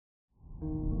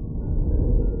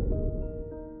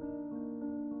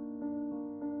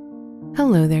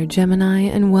Hello there, Gemini,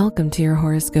 and welcome to your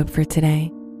horoscope for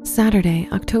today, Saturday,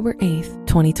 October 8th,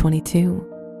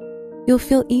 2022. You'll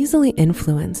feel easily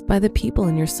influenced by the people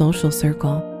in your social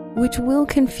circle, which will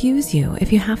confuse you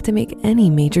if you have to make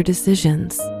any major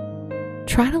decisions.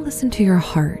 Try to listen to your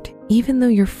heart, even though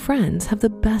your friends have the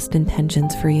best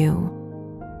intentions for you.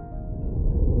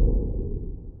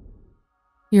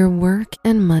 Your work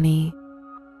and money.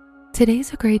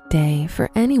 Today's a great day for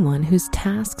anyone whose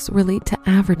tasks relate to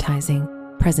advertising,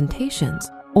 presentations,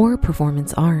 or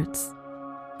performance arts.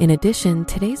 In addition,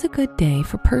 today's a good day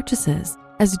for purchases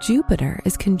as Jupiter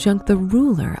is conjunct the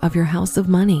ruler of your house of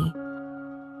money.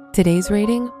 Today's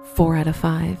rating, 4 out of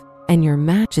 5, and your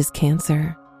match is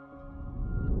Cancer.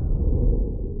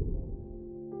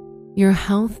 Your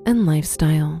health and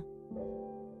lifestyle.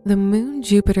 The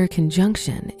Moon-Jupiter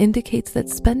conjunction indicates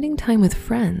that spending time with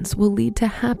friends will lead to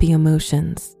happy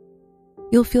emotions.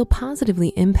 You'll feel positively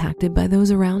impacted by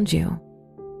those around you.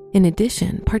 In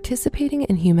addition, participating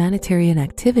in humanitarian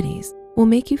activities will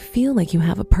make you feel like you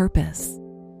have a purpose.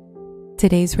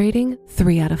 Today's rating,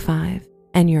 3 out of 5,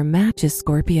 and your match is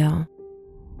Scorpio.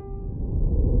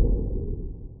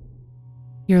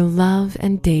 Your love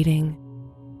and dating.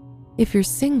 If you're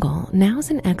single, now's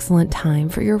an excellent time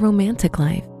for your romantic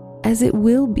life, as it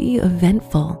will be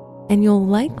eventful and you'll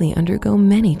likely undergo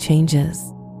many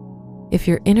changes. If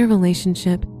you're in a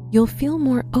relationship, you'll feel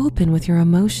more open with your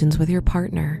emotions with your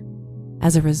partner.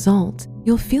 As a result,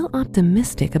 you'll feel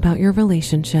optimistic about your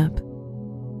relationship.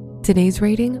 Today's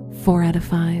rating, 4 out of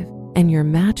 5, and your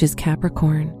match is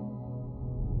Capricorn.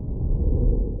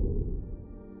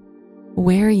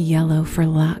 Wear yellow for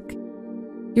luck.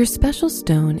 Your special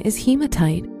stone is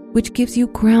hematite, which gives you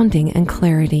grounding and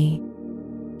clarity.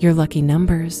 Your lucky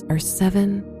numbers are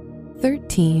 7,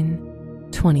 13,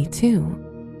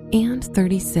 22, and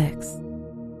 36.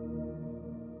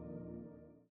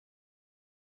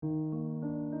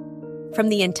 From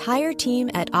the entire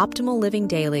team at Optimal Living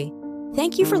Daily,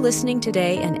 thank you for listening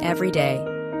today and every day.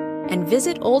 And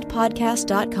visit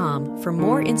oldpodcast.com for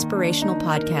more inspirational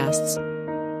podcasts.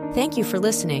 Thank you for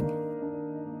listening.